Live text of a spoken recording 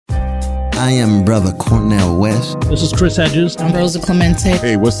I am Brother Cornell West. This is Chris Hedges. I'm Rosa Clemente.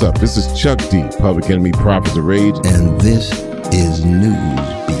 Hey, what's up? This is Chuck D, Public Enemy, Prophets of Rage. And this is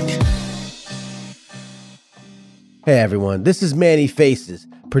Newsbeat. Hey everyone, this is Manny Faces,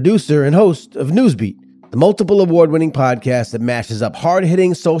 producer and host of Newsbeat, the multiple award-winning podcast that mashes up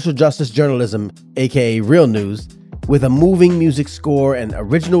hard-hitting social justice journalism, aka real news, with a moving music score and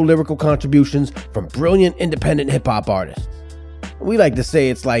original lyrical contributions from brilliant independent hip-hop artists. We like to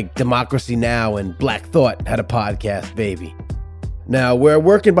say it's like Democracy Now! And Black Thought had a podcast, baby. Now, we're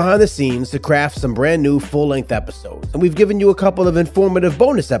working behind the scenes to craft some brand new full-length episodes, and we've given you a couple of informative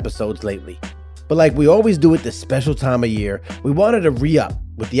bonus episodes lately. But like we always do at this special time of year, we wanted to re-up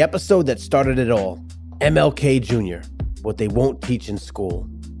with the episode that started it all, MLK Jr., What They Won't Teach in School.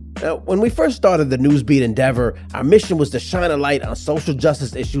 Now, when we first started the Newsbeat endeavor, our mission was to shine a light on social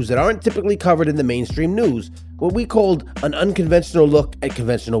justice issues that aren't typically covered in the mainstream news, what we called an unconventional look at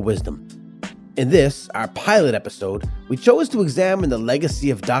conventional wisdom. In this, our pilot episode, we chose to examine the legacy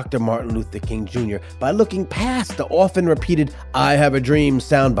of Dr. Martin Luther King Jr. by looking past the often repeated "I have a dream"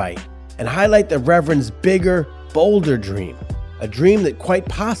 soundbite and highlight the Reverend's bigger, bolder dream, a dream that quite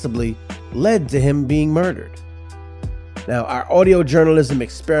possibly led to him being murdered. Now, our audio journalism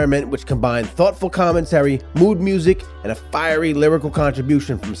experiment, which combined thoughtful commentary, mood music, and a fiery lyrical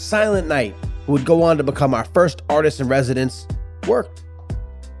contribution from Silent Night, who would go on to become our first artist in residence, worked.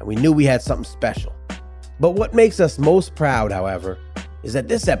 And we knew we had something special. But what makes us most proud, however, is that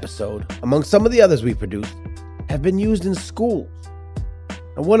this episode, among some of the others we produced, have been used in schools.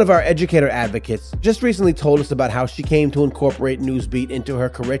 And one of our educator advocates just recently told us about how she came to incorporate Newsbeat into her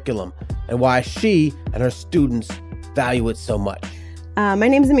curriculum and why she and her students value it so much. My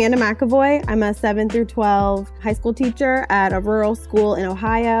name is Amanda McAvoy. I'm a 7 through 12 high school teacher at a rural school in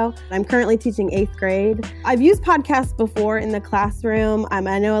Ohio. I'm currently teaching 8th grade. I've used podcasts before in the classroom. I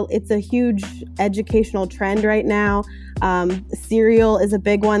know it's a huge educational trend right now. Serial is a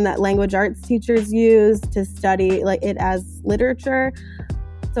big one that language arts teachers use to study it as literature.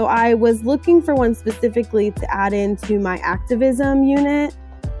 So I was looking for one specifically to add into my activism unit.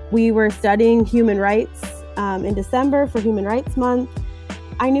 We were studying human rights in December for Human Rights Month.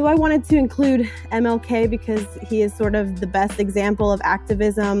 I knew I wanted to include MLK because he is sort of the best example of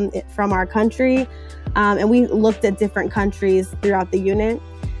activism from our country. And we looked at different countries throughout the unit.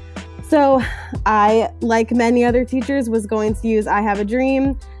 So I, like many other teachers, was going to use I Have a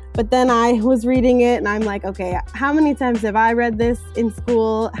Dream. But then I was reading it and I'm like, okay, how many times have I read this in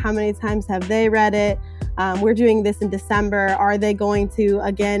school? How many times have they read it? We're doing this in December. Are they going to,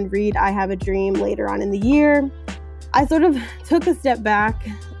 again, read I Have a Dream later on in the year? I sort of took a step back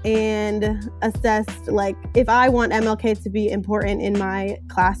and assessed, if I want MLK to be important in my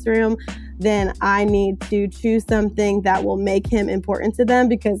classroom, then I need to choose something that will make him important to them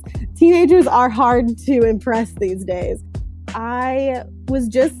because teenagers are hard to impress these days. I was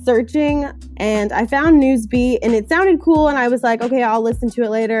just searching and I found Newsbeat and it sounded cool and I was like, okay, I'll listen to it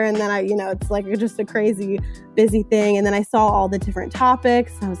later. And then it's like just a crazy busy thing. And then I saw all the different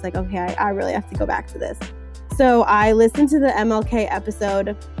topics. I was like, okay, I really have to go back to this. So I listened to the MLK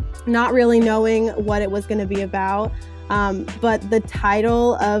episode, not really knowing what it was going to be about. But the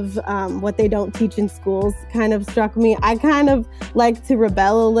title of What They Don't Teach in Schools kind of struck me. I kind of like to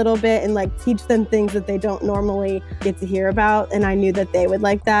rebel a little bit and teach them things that they don't normally get to hear about. And I knew that they would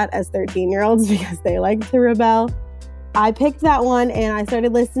like that as 13-year-olds because they like to rebel. I picked that one and I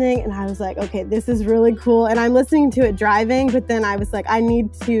started listening and I was like, okay, this is really cool. And I'm listening to it driving, but then I was like, I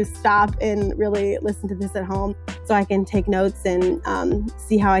need to stop and really listen to this at home so I can take notes and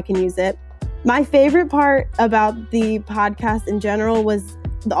see how I can use it. My favorite part about the podcast in general was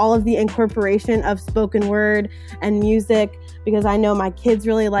all of the incorporation of spoken word and music because I know my kids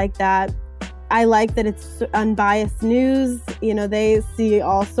really like that. I like that it's unbiased news. They see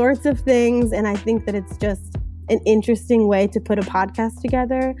all sorts of things and I think that it's just an interesting way to put a podcast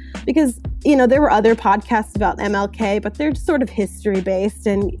together because, there were other podcasts about MLK, but they're sort of history based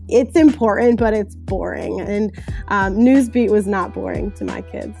and it's important, but it's boring. And Newsbeat was not boring to my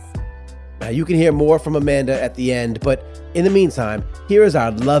kids. Now, you can hear more from Amanda at the end, but in the meantime, here is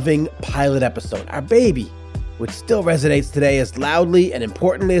our loving pilot episode, our baby, which still resonates today as loudly and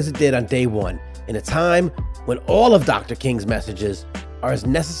importantly as it did on day one, in a time when all of Dr. King's messages are as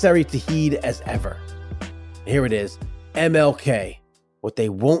necessary to heed as ever. Here it is, MLK, What They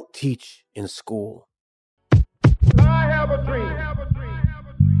Won't Teach in School. I have a dream. I have a dream.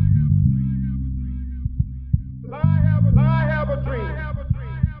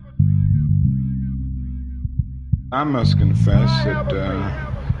 I must confess that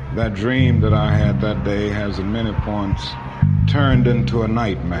that dream that I had that day has at many points turned into a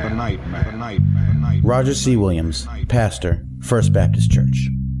nightmare. Roger C. Williams, pastor, First Baptist Church.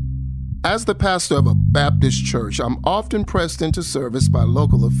 As the pastor of a Baptist church, I'm often pressed into service by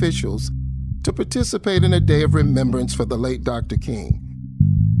local officials to participate in a day of remembrance for the late Dr. King.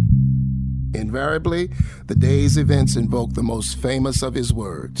 Invariably, the day's events invoke the most famous of his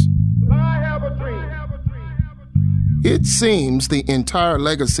words. I have a dream. It seems the entire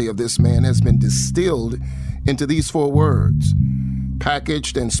legacy of this man has been distilled into these 4 words,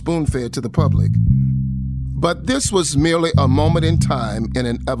 packaged and spoon-fed to the public. But this was merely a moment in time in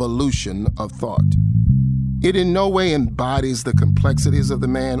an evolution of thought. It in no way embodies the complexities of the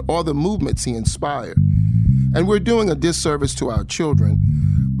man or the movements he inspired. And we're doing a disservice to our children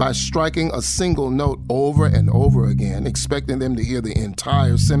by striking a single note over and over again, expecting them to hear the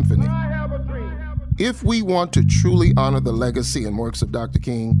entire symphony. If we want to truly honor the legacy and works of Dr.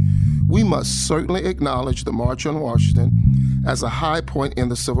 King, we must certainly acknowledge the March on Washington as a high point in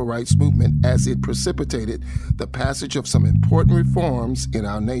the civil rights movement, as it precipitated the passage of some important reforms in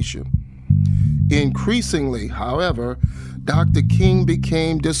our nation. Increasingly, however, Dr. King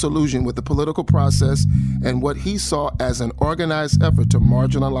became disillusioned with the political process and what he saw as an organized effort to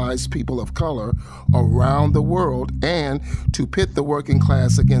marginalize people of color around the world and to pit the working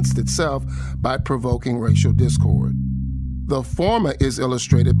class against itself by provoking racial discord. The former is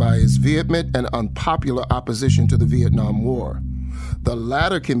illustrated by his vehement and unpopular opposition to the Vietnam War. The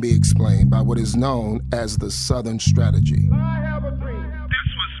latter can be explained by what is known as the Southern Strategy. I have a dream.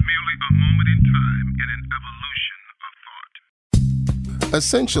 This was merely a moment in time in an evolution of thought.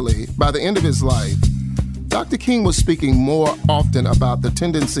 Essentially, by the end of his life, Dr. King was speaking more often about the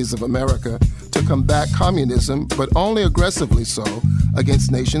tendencies of America to combat communism, but only aggressively so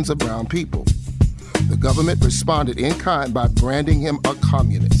against nations of brown people. The government responded in kind by branding him a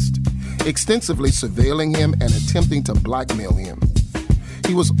communist, extensively surveilling him and attempting to blackmail him.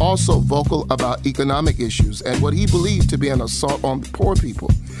 He was also vocal about economic issues and what he believed to be an assault on poor people,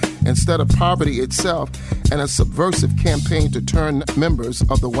 instead of poverty itself, and a subversive campaign to turn members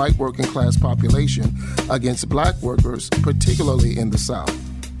of the white working class population against black workers, particularly in the South.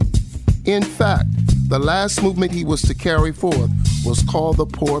 In fact, the last movement he was to carry forth was called the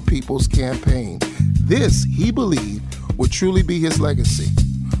Poor People's Campaign. This, he believed, would truly be his legacy.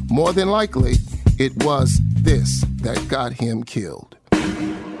 More than likely, it was this that got him killed.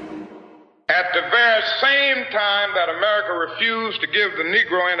 At the very same time that America refused to give the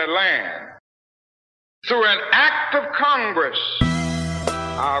Negro any land, through an act of Congress,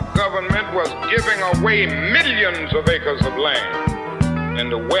 our government was giving away millions of acres of land in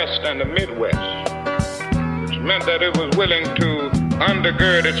the West and the Midwest, which meant that it was willing to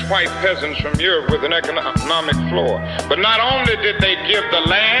undergird its white peasants from Europe with an economic floor. But not only did they give the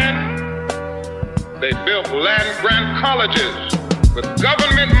land, they built land-grant colleges with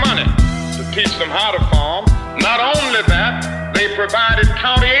government money to teach them how to farm. Not only that, they provided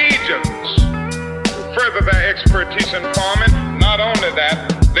county agents to further their expertise in farming. Not only that,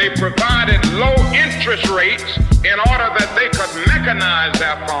 they provided low interest rates in order that they could mechanize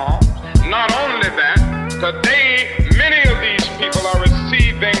their farms. Not only that, today many of these people are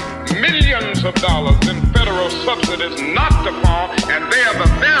receiving millions of dollars in federal subsidies not to farm, and they are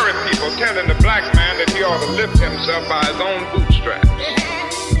the very people telling the black man that he ought to lift himself by his own bootstraps.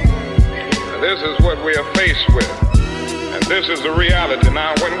 This is what we are faced with, and this is the reality.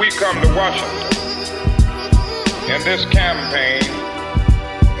 Now, when we come to Washington in this campaign,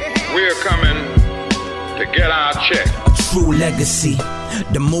 we are coming to get our check. A true legacy.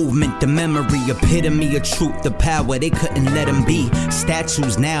 The movement, the memory, epitome of truth, the power, they couldn't let him be.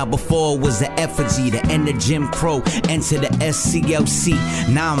 Statues now, before it was an effigy. The end of Jim Crow, enter the SCLC.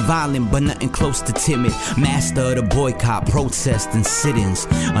 Non-violent, but nothing close to timid. Master of the boycott, protest, and sit-ins.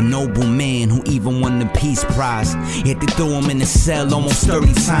 A noble man who even won the Peace Prize. Yet they threw him in the cell almost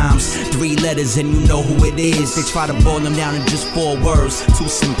 30 times. 3 letters and you know who it is. They try to boil him down in just 4 words. Too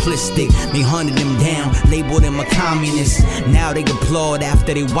simplistic, they hunted him down, labeled him a communist. Now they applaud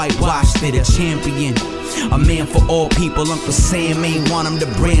after they whitewashed it. A champion, a man for all people. Uncle Sam ain't want him to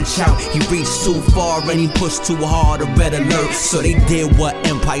branch out. He reached too far and he pushed too hard. A red alert, so they did what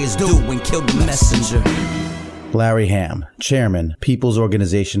empires do and killed the messenger. Larry Hamm, Chairman, People's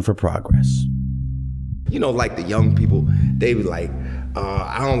Organization for Progress. You know, like the young people, they be like,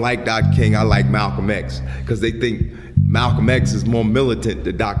 I don't like Dr. King, I like Malcolm X, because they think Malcolm X is more militant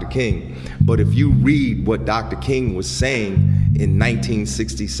than Dr. King. But if you read what Dr. King was saying in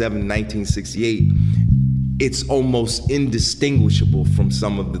 1967, 1968, it's almost indistinguishable from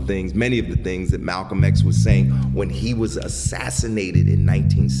many of the things that Malcolm X was saying when he was assassinated in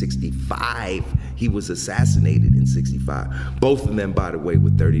 1965. He was assassinated in 65. Both of them, by the way, were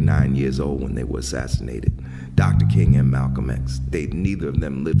 39 years old when they were assassinated. Dr. King and Malcolm X. Neither of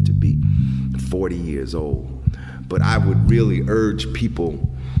them lived to be 40 years old. But I would really urge people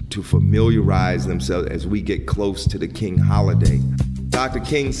to familiarize themselves as we get close to the King holiday. Dr.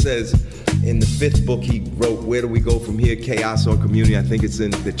 King says in the 5th book he wrote, Where Do We Go From Here, Chaos or Community? I think it's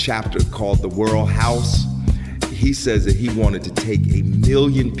in the chapter called The World House. He says that he wanted to take 1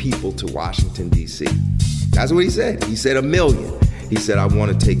 million people to Washington, D.C. That's what he said. He said 1 million. He said, I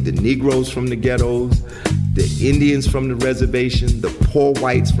want to take the Negroes from the ghettos, the Indians from the reservation, the poor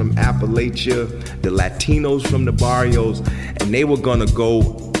whites from Appalachia, the Latinos from the barrios, and they were gonna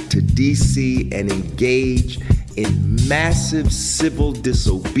go to D.C. and engage in massive civil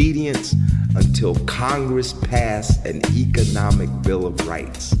disobedience until Congress passed an economic Bill of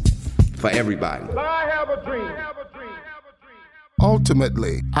Rights for everybody. I have a dream.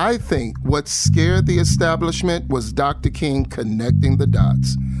 Ultimately, I think what scared the establishment was Dr. King connecting the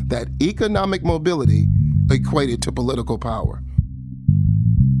dots, that economic mobility equated to political power.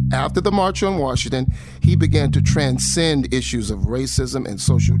 After the March on Washington, he began to transcend issues of racism and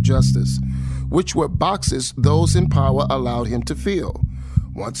social justice, which were boxes those in power allowed him to fill.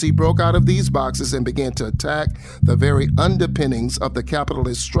 Once he broke out of these boxes and began to attack the very underpinnings of the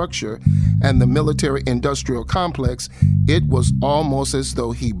capitalist structure and the military-industrial complex, it was almost as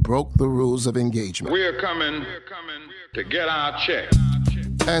though he broke the rules of engagement. We're coming to get our check.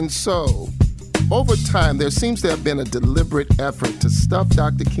 And so, over time, there seems to have been a deliberate effort to stuff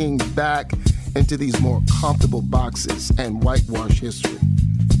Dr. King back into these more comfortable boxes and whitewash history.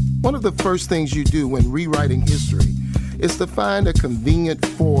 One of the first things you do when rewriting history is to find a convenient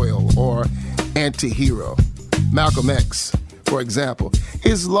foil or anti-hero. Malcolm X, for example,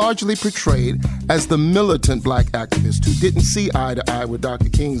 is largely portrayed as the militant black activist who didn't see eye to eye with Dr.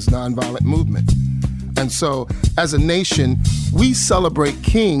 King's nonviolent movement. And so, as a nation, we celebrate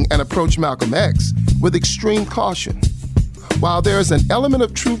King and approach Malcolm X with extreme caution. While there is an element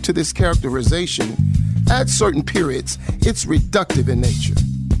of truth to this characterization, at certain periods, it's reductive in nature.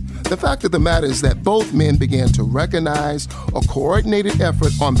 The fact of the matter is that both men began to recognize a coordinated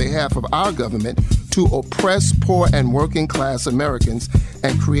effort on behalf of our government to oppress poor and working class Americans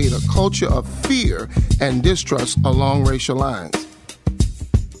and create a culture of fear and distrust along racial lines.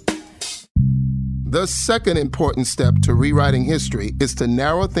 The second important step to rewriting history is to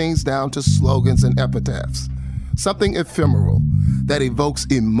narrow things down to slogans and epitaphs, something ephemeral that evokes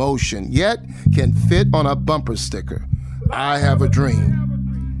emotion, yet can fit on a bumper sticker. I have a dream.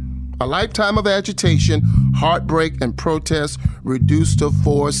 A lifetime of agitation, heartbreak, and protest reduced to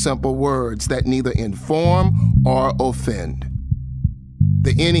 4 simple words that neither inform or offend.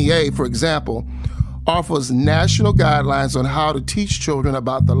 The NEA, for example, offers national guidelines on how to teach children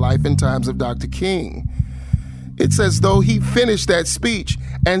about the life and times of Dr. King. It's as though he finished that speech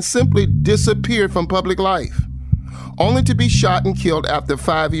and simply disappeared from public life, only to be shot and killed after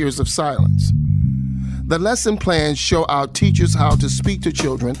 5 years of silence. The lesson plans show our teachers how to speak to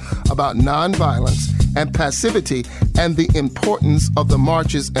children about nonviolence and passivity and the importance of the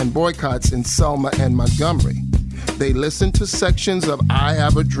marches and boycotts in Selma and Montgomery. They listen to sections of I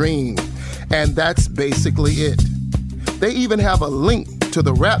Have a Dream, and that's basically it. They even have a link to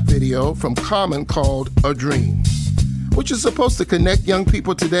the rap video from Common called A Dream, which is supposed to connect young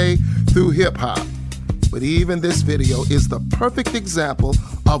people today through hip-hop. But even this video is the perfect example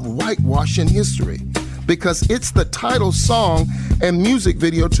of whitewashing history, because it's the title song and music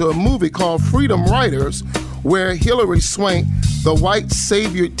video to a movie called Freedom Writers, where Hilary Swank, the white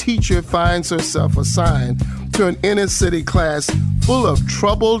savior teacher, finds herself assigned to an inner city class full of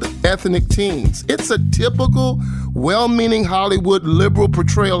troubled ethnic teens. It's a typical, well-meaning Hollywood liberal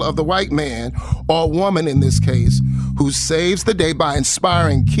portrayal of the white man, or woman in this case, who saves the day by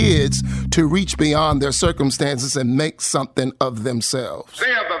inspiring kids to reach beyond their circumstances and make something of themselves.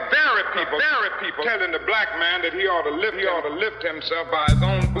 They are the very people telling the black man that he ought to lift himself by his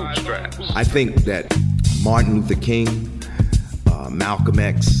own bootstraps. I think that Martin Luther King, Malcolm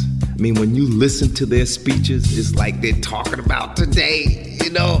X, I mean, when you listen to their speeches, it's like they're talking about today,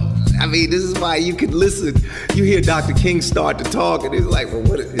 you know? I mean, this is why you can listen. You hear Dr. King start to talk, and it's like, well,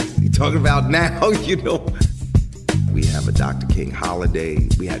 what is he talking about now, you know? We have a Dr. King holiday.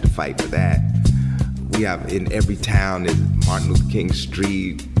 We had to fight for that. We have in every town, there's Martin Luther King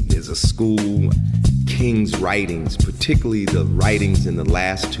Street, there's a school. King's writings, particularly the writings in the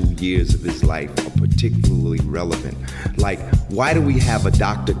last 2 years of his life, are particularly relevant. Like, why do we have a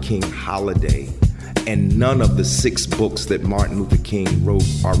Dr. King holiday and none of the 6 books that Martin Luther King wrote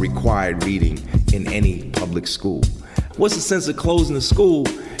are required reading in any public school. What's the sense of closing the school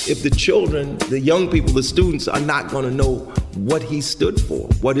if the children, the young people, the students are not going to know what he stood for,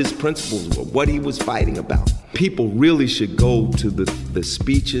 what his principles were, what he was fighting about? People really should go to the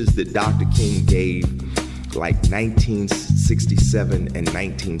speeches that Dr. King gave like 1967 and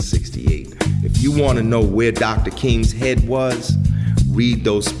 1968. If you want to know where Dr. King's head was, read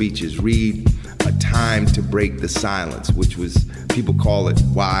those speeches. Read A Time to Break the Silence, which was, people call it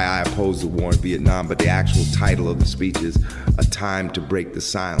Why I Oppose the War in Vietnam, but the actual title of the speech is A Time to Break the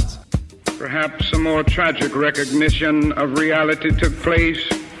Silence. Perhaps a more tragic recognition of reality took place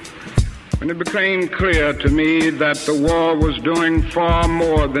when it became clear to me that the war was doing far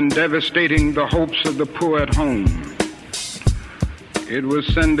more than devastating the hopes of the poor at home. It was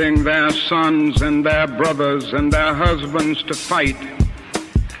sending their sons and their brothers and their husbands to fight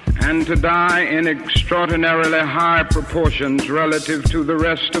and to die in extraordinarily high proportions relative to the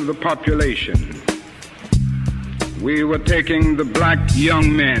rest of the population. We were taking the black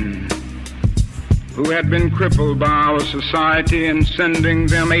young men who had been crippled by our society and sending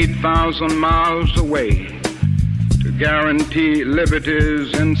them 8,000 miles away to guarantee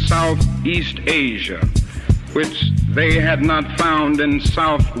liberties in Southeast Asia, which they had not found in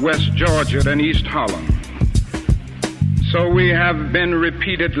Southwest Georgia and East Holland. So we have been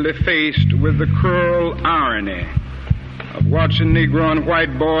repeatedly faced with the cruel irony of watching Negro and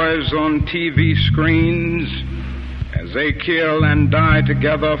white boys on TV screens as they kill and die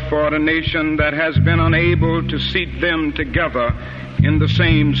together for a nation that has been unable to seat them together in the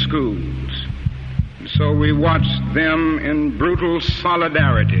same schools. So we watch them in brutal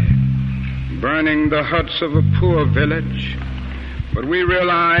solidarity, burning the huts of a poor village, but we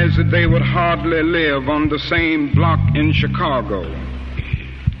realize that they would hardly live on the same block in Chicago.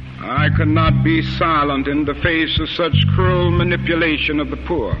 I could not be silent in the face of such cruel manipulation of the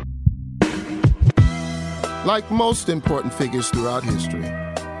poor. Like most important figures throughout history,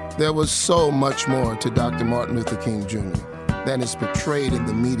 there was so much more to Dr. Martin Luther King Jr. than is portrayed in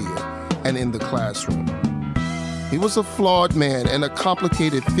the media and in the classroom. He was a flawed man and a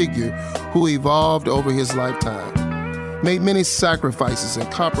complicated figure who evolved over his lifetime, made many sacrifices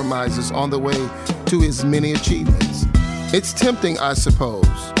and compromises on the way to his many achievements. It's tempting, I suppose,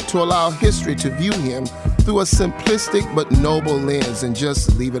 to allow history to view him through a simplistic but noble lens and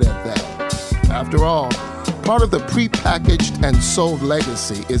just leave it at that. After all, part of the prepackaged and sold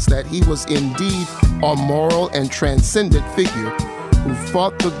legacy is that he was indeed a moral and transcendent figure who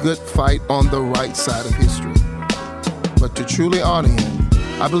fought the good fight on the right side of history. But to truly honor him,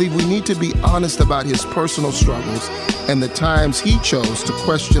 I believe we need to be honest about his personal struggles and the times he chose to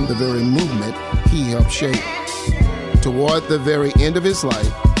question the very movement he helped shape. Toward the very end of his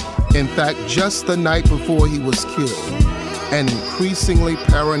life, in fact, just the night before he was killed, an increasingly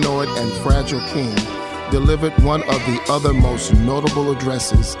paranoid and fragile King delivered one of the other most notable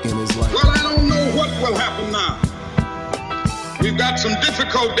addresses in his life. Well, I don't know what will happen now. We've got some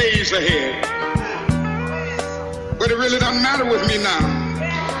difficult days ahead. But it really doesn't matter with me now,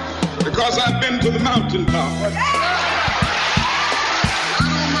 because I've been to the mountaintop. I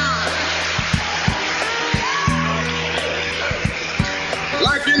don't mind.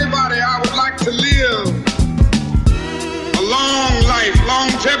 Like anybody, I would like to live a long life.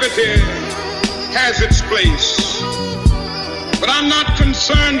 Longevity has its place. But I'm not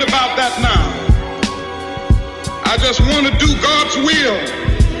concerned about that now. I just want to do God's will.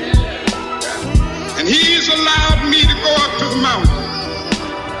 And he's allowed me to go up to the mountain.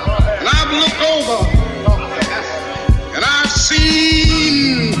 And I've looked over and I've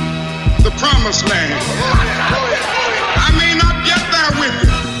seen the promised land. I may not get there with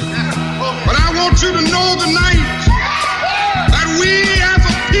you, but I want you to know tonight that we as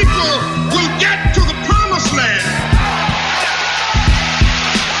a people will get to the promised land.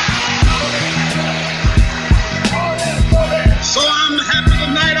 So I'm happy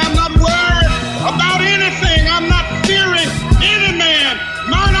tonight. I'm not worried about anything. I'm not fearing any man.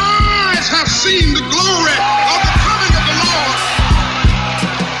 Mine eyes have seen the glory of the coming of the Lord.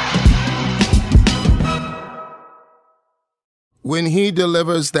 When he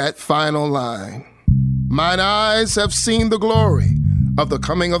delivers that final line, mine eyes have seen the glory of the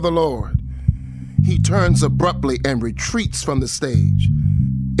coming of the Lord, he turns abruptly and retreats from the stage.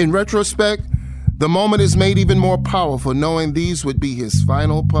 In retrospect, the moment is made even more powerful knowing these would be his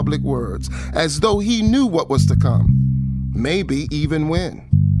final public words, as though he knew what was to come, maybe even when.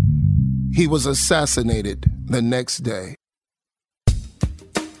 He was assassinated the next day.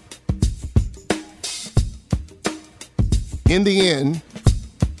 In the end,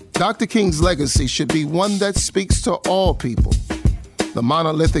 Dr. King's legacy should be one that speaks to all people. The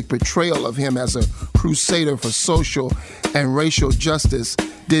monolithic portrayal of him as a crusader for social and racial justice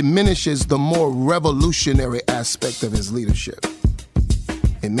diminishes the more revolutionary aspect of his leadership.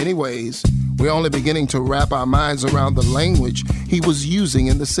 In many ways, we're only beginning to wrap our minds around the language he was using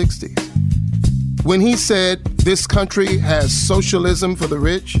in the 60s. When he said, "This country has socialism for the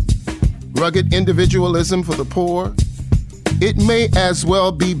rich, rugged individualism for the poor," it may as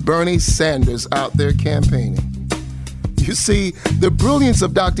well be Bernie Sanders out there campaigning. You see, the brilliance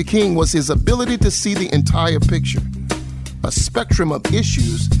of Dr. King was his ability to see the entire picture, a spectrum of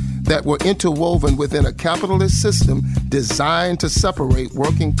issues that were interwoven within a capitalist system designed to separate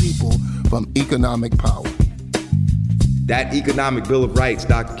working people from economic power. That economic Bill of Rights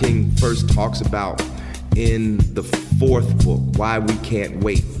Dr. King first talks about in the fourth book, Why We Can't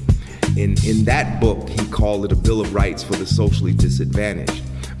Wait. In that book, he called it a Bill of Rights for the socially disadvantaged.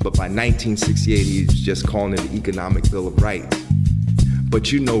 But by 1968, he was just calling it an economic Bill of Rights.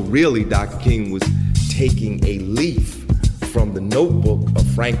 But really, Dr. King was taking a leaf from the notebook of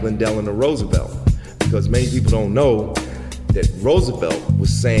Franklin Delano Roosevelt, because many people don't know that Roosevelt was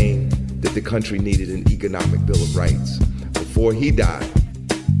saying that the country needed an economic Bill of Rights before he died.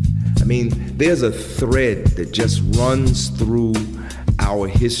 I mean, there's a thread that just runs through our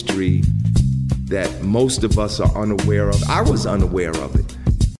history that most of us are unaware of. I was unaware of it.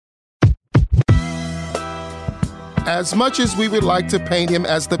 As much as we would like to paint him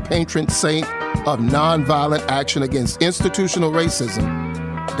as the patron saint of nonviolent action against institutional racism,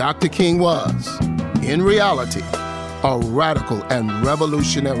 Dr. King was, in reality, a radical and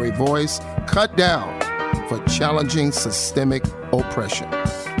revolutionary voice cut down for challenging systemic oppression.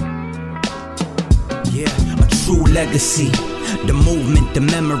 Yeah, a true legacy. The movement, the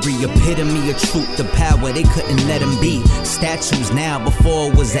memory, epitome of truth, the power, they couldn't let him be. Statues now,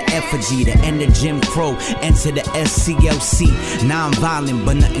 before it was the effigy, the end of Jim Crow, enter the SCLC. Non-violent,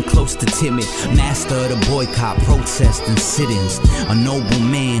 but nothing close to timid. Master of the boycott, protest, and sit-ins. A noble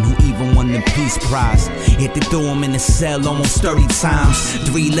man who even won the Peace Prize. Yet they threw him in the cell almost 30 times.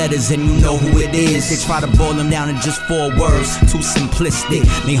 3 letters and you know who it is. They try to boil him down in just 4 words. Too simplistic.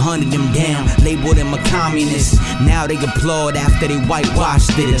 They hunted him down, labeled him a communist. Now they applaud after they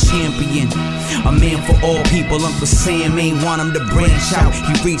whitewashed it. A champion, a man for all people. Uncle Sam ain't want him to branch out.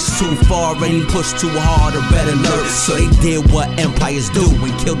 He reached too far and he pushed too hard. A red alert, so they did what empires do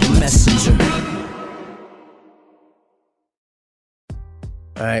and killed the messenger.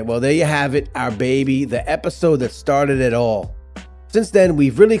 All right, well, there you have it, our baby, the episode that started it all. Since then,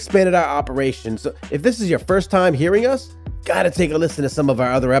 we've really expanded our operations. So if this is your first time hearing us, gotta take a listen to some of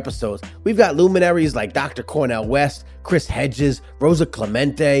our other episodes. We've got luminaries like Dr. Cornel West, Chris Hedges, Rosa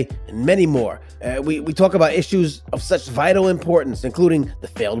Clemente, and many more. We talk about issues of such vital importance, including the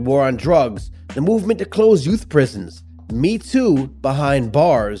failed war on drugs, the movement to close youth prisons, Me Too behind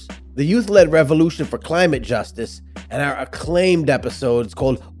bars, the youth-led revolution for climate justice, and our acclaimed episodes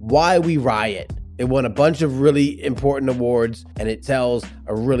called Why We Riot. It won a bunch of really important awards, and it tells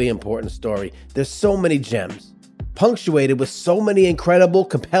a really important story. There's so many gems, punctuated with so many incredible,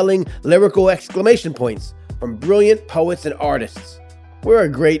 compelling, lyrical exclamation points from brilliant poets and artists. We're a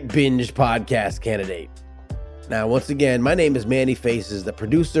great binge podcast candidate. Now, once again, my name is Manny Faces, the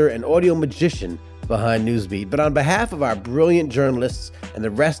producer and audio magician behind Newsbeat. But on behalf of our brilliant journalists and the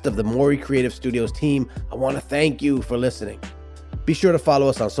rest of the Maury Creative Studios team, I want to thank you for listening. Be sure to follow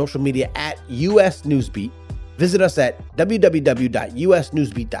us on social media at US Newsbeat. Visit us at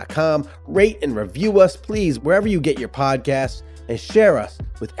www.usnewsbeat.com. Rate and review us, please, wherever you get your podcasts, and share us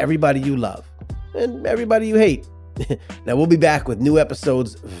with everybody you love and everybody you hate. Now, we'll be back with new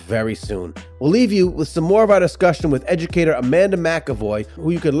episodes very soon. We'll leave you with some more of our discussion with educator Amanda McAvoy, who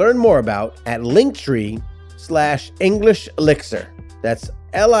you can learn more about at Linktree/English Elixir. That's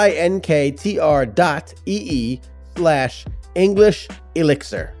linktr.ee/English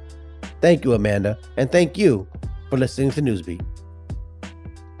Elixir. Thank you, Amanda, and thank you for listening to Newsbeat.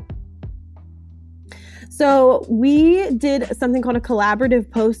 So we did something called a collaborative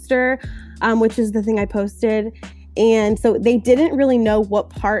poster, which is the thing I posted. And so they didn't really know what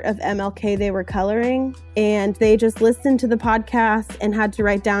part of MLK they were coloring. And they just listened to the podcast and had to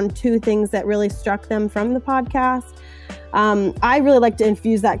write down 2 things that really struck them from the podcast. I really like to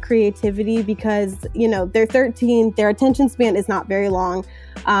infuse that creativity because, they're 13, their attention span is not very long.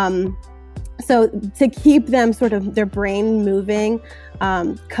 So to keep them sort of their brain moving,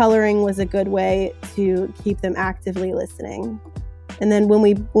 coloring was a good way to keep them actively listening. And then when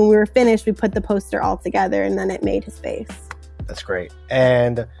we were finished, we put the poster all together and then it made his face. That's great.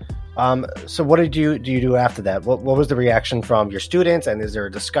 And So what do you do after that? What was the reaction from your students, and is there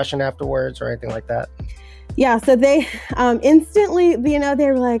a discussion afterwards or anything like that? Yeah, so they instantly, they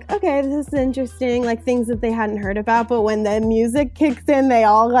were like, okay, this is interesting, like things that they hadn't heard about. But when the music kicks in, they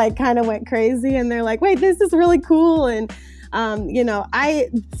all like kind of went crazy, and they're like, wait, this is really cool. And, I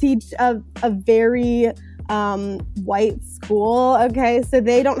teach a very white school. Okay, so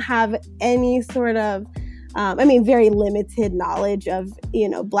they don't have any sort of, very limited knowledge of,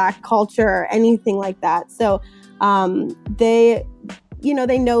 Black culture or anything like that. So they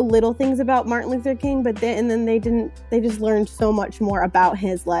know little things about Martin Luther King, but they just learned so much more about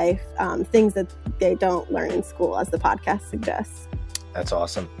his life, things that they don't learn in school, as the podcast suggests. That's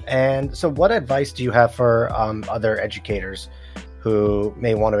awesome. And so what advice do you have for other educators who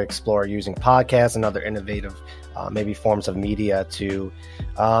may want to explore using podcasts and other innovative, maybe forms of media to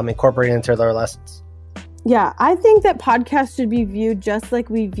incorporate into their lessons? Yeah, I think that podcasts should be viewed just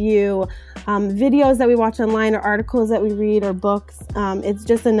like we view videos that we watch online or articles that we read or books. It's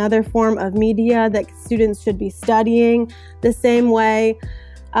just another form of media that students should be studying the same way.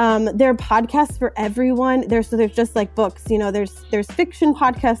 There are podcasts for everyone. There's just like books, there's fiction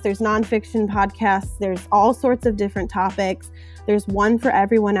podcasts, there's nonfiction podcasts, there's all sorts of different topics. There's one for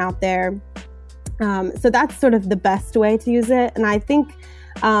everyone out there. So that's sort of the best way to use it. And I think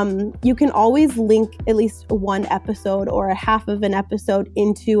you can always link at least one episode or a half of an episode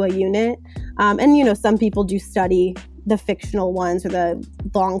into a unit. And some people do study the fictional ones or the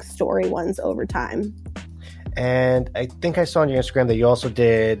long story ones over time. And I think I saw on your Instagram that you also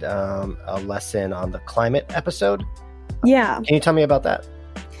did a lesson on the climate episode. Yeah. Can you tell me about that?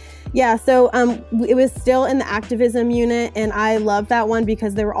 Yeah, so it was still in the activism unit, and I loved that one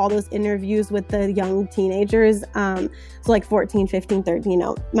because there were all those interviews with the young teenagers, so like 14, 15, 13.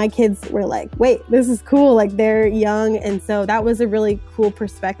 My kids were like, wait, this is cool, like they're young, and so that was a really cool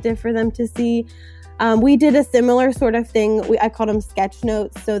perspective for them to see. We did a similar sort of thing. I called them sketch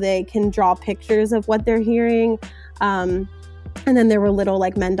notes, so they can draw pictures of what they're hearing, and then there were little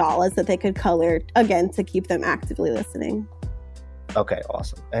like mandalas that they could color, again, to keep them actively listening. Okay,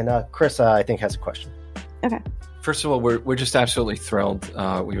 awesome. And Chris, I think, has a question. Okay. First of all, we're just absolutely thrilled.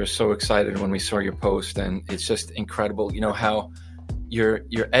 We were so excited when we saw your post, and it's just incredible. How you're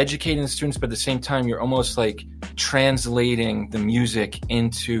educating the students, but at the same time, you're almost like translating the music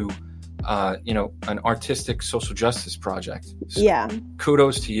into, an artistic social justice project. So yeah.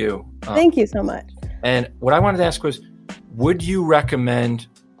 Kudos to you. Thank you so much. And what I wanted to ask was, would you recommend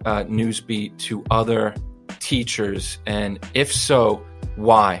Newsbeat to other teachers, and if so,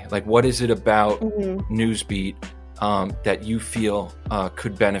 why? Like, what is it about Newsbeat that you feel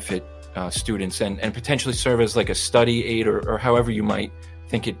could benefit students and potentially serve as like a study aid or however you might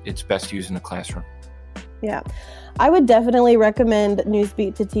think it's best used in the classroom? Yeah, I would definitely recommend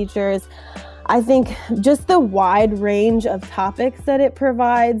Newsbeat to teachers. I think just the wide range of topics that it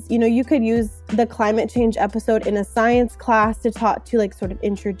provides. You could use the climate change episode in a science class to sort of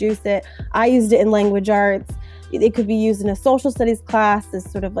introduce it. I used it in language arts. It could be used in a social studies class as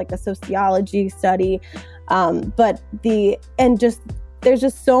sort of like a sociology study. There's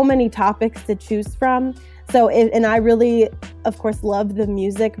just so many topics to choose from. And I really, of course, love the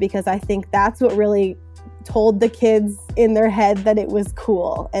music because I think that's what really told the kids in their head that it was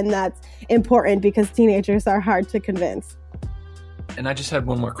cool, and that's important because teenagers are hard to convince. And I just had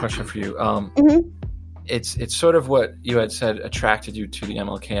one more question for you. It's sort of what you had said attracted you to the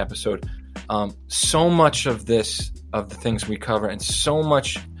MLK episode. So much of the things we cover and so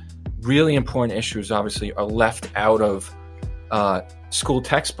much really important issues obviously are left out of school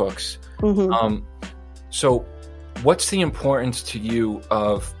textbooks. So what's the importance to you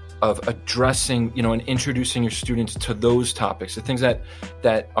of addressing, and introducing your students to those topics, the things that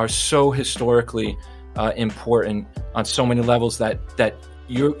are so historically important on so many levels that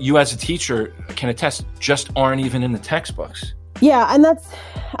you as a teacher can attest just aren't even in the textbooks? Yeah, and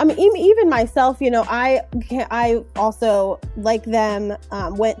even myself, I also, like them,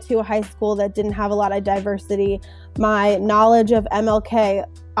 went to a high school that didn't have a lot of diversity. My knowledge of MLK,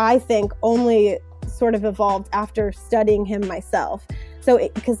 I think, only sort of evolved after studying him myself. So,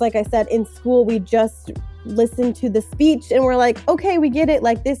 because like I said, in school, we just listened to the speech and we're like, okay, we get it.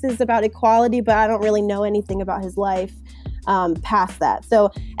 Like, this is about equality, but I don't really know anything about his life past that.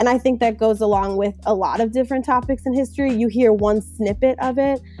 So, and I think that goes along with a lot of different topics in history. You hear one snippet of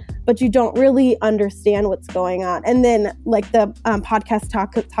it, but you don't really understand what's going on. And then like the podcast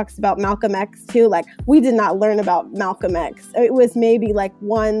talks about Malcolm X too. Like, we did not learn about Malcolm X. It was maybe like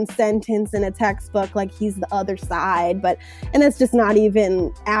one sentence in a textbook, like he's the other side, and that's just not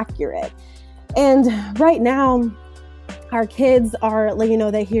even accurate. And right now, our kids are like,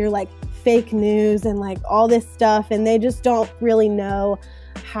 they hear like fake news and like all this stuff, and they just don't really know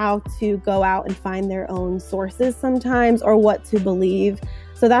how to go out and find their own sources sometimes, or what to believe.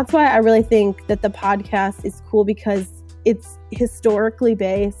 So that's why I really think that the podcast is cool, because it's historically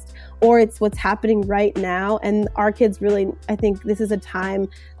based, or it's what's happening right now. And our kids really, I think this is a time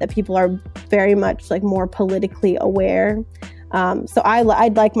that people are very much like more politically aware. So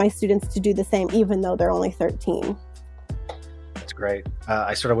I'd like my students to do the same, even though they're only 13. That's great.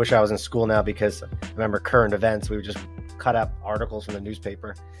 I sort of wish I was in school now, because I remember current events, we would just cut up articles from the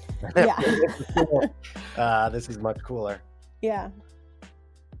newspaper. Yeah. This is much cooler. Yeah.